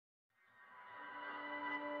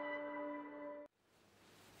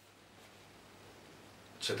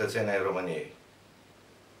cetățenii ai României,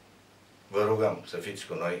 vă rugăm să fiți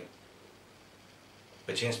cu noi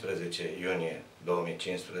pe 15 iunie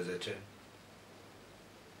 2015,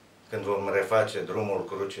 când vom reface Drumul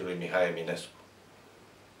Crucii lui Mihai Eminescu.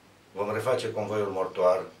 Vom reface convoiul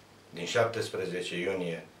mortuar din 17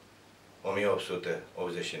 iunie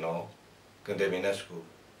 1889, când Eminescu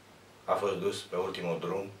a fost dus pe ultimul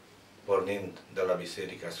drum, pornind de la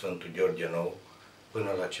Biserica Sfântul Gheorghe Nou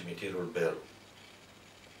până la cimitirul Belu.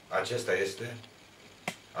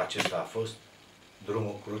 Acesta a fost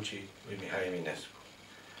Drumul Crucii lui Mihai Eminescu.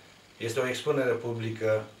 Este o expunere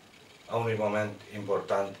publică a unui moment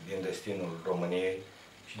important din destinul României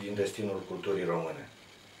și din destinul culturii române.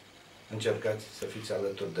 Încercați să fiți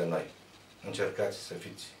alături de noi. Încercați să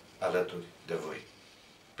fiți alături de voi.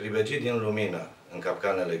 Pribegit din lumină în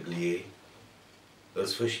capcanele gliei, îl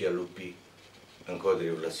sfâșie lupii în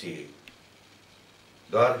codriul lăsiei.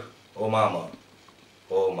 Doar o mamă,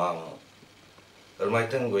 îl mai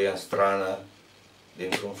tânguie în strană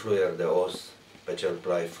dintr-un fluier de os pe cel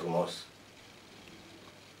plai frumos.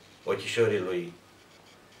 Ochișorii lui,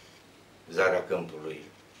 zarea câmpului,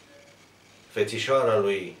 fețișoara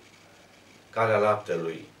lui, calea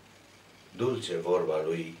laptelui, dulce vorba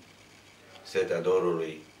lui, setea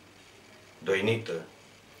dorului, doinită,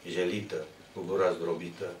 jelită, cu gura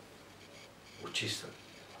zdrobită, ucisă,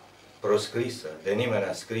 proscrisă, de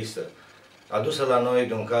nimeni scrisă, adusă la noi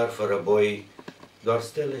de un car fără boi, doar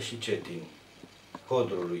stele și cetini,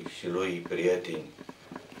 codrului și lui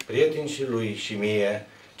prieteni și lui și mie,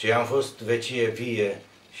 ce i-am fost vecie vie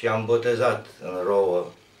și am botezat în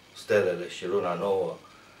rouă stelele și luna nouă,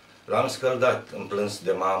 l-am scăldat în plâns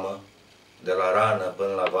de mamă, de la rană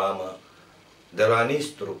până la vamă, de la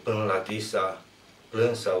Nistru până la Tisa,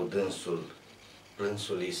 plânsau dânsul,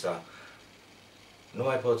 plânsul Isa. Nu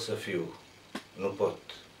mai pot să fiu, nu pot.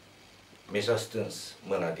 Mi s-a stâns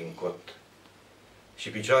mâna din cot și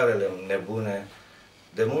picioarele nebune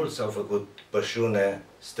de mult s-au făcut pășune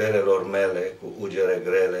stelelor mele cu ugere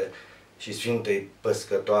grele și sfintei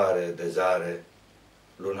păscătoare de zare,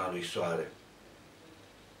 luna lui soare.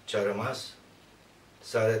 Ce-a rămas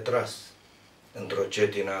s-a retras într-o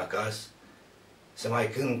cetină acasă, să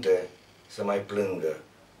mai cânte, să mai plângă,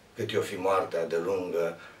 cât i-o fi moartea de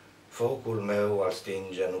lungă, focul meu al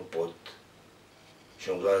stinge nu pot, și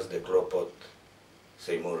un glas de clopot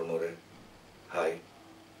să-i murmure, hai,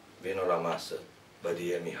 vino la masă,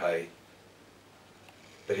 bădie Mihai.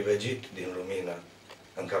 Privegit din lumină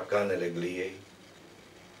în capcanele gliei,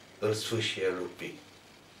 îl sfâșie lupii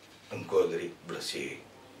în codrii blăsiei.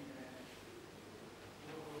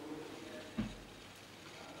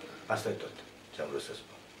 Asta e tot ce am vrut să spun.